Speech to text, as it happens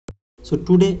So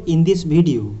today in this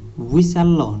video we shall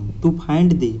learn to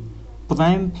find the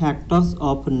prime factors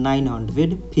of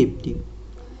 950.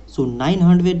 So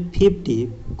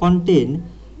 950 contain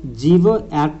 0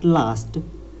 at last,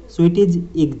 so it is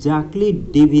exactly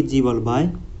divisible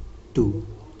by 2.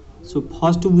 So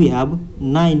first we have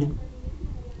 9.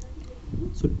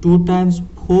 So 2 times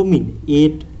 4 mean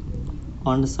 8.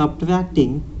 On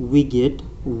subtracting we get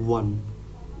 1.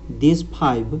 This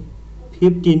 5,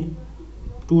 15.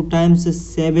 2 times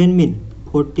 7 mean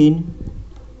 14.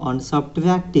 On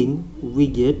subtracting we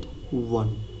get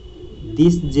 1.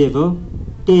 This 0,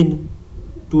 10.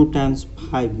 2 times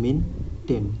 5 mean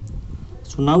 10.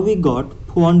 So now we got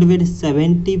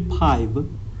 475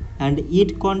 and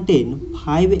it contain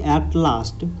 5 at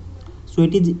last, so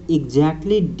it is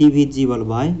exactly divisible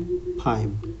by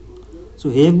 5. So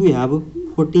here we have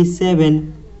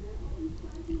 47.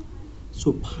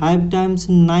 So 5 times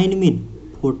 9 mean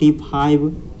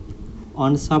 45.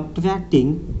 On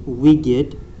subtracting we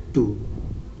get 2.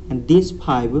 And this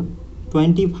 5,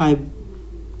 25.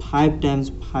 5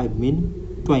 times 5 mean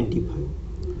 25.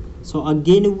 So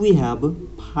again we have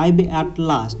 5 at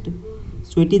last,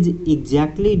 so it is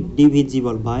exactly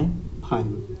divisible by 5.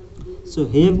 So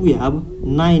here we have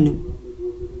 9.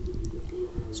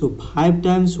 So 5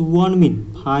 times 1 mean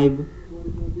 5.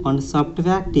 On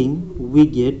subtracting we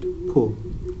get 4.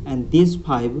 And this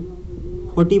 5,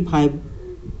 45.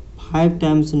 5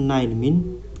 times 9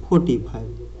 mean 45.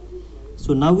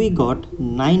 So now we got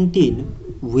 19,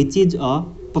 which is a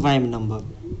prime number.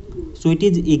 So it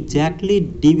is exactly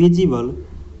divisible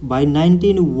by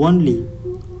 19 only,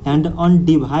 and on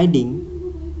dividing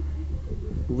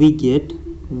we get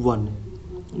 1.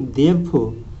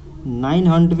 Therefore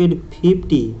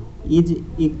 950 is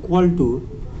equal to,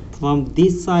 from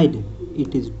this side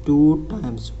it is 2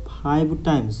 times 5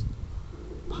 times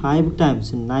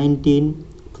 19,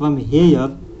 from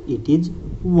here it is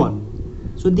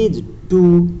 1. So these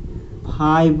 2,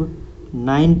 5,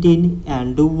 19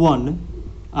 and 1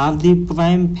 are the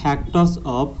prime factors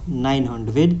of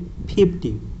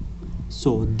 950.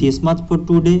 So this much for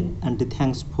today, and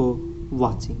thanks for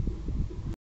watching.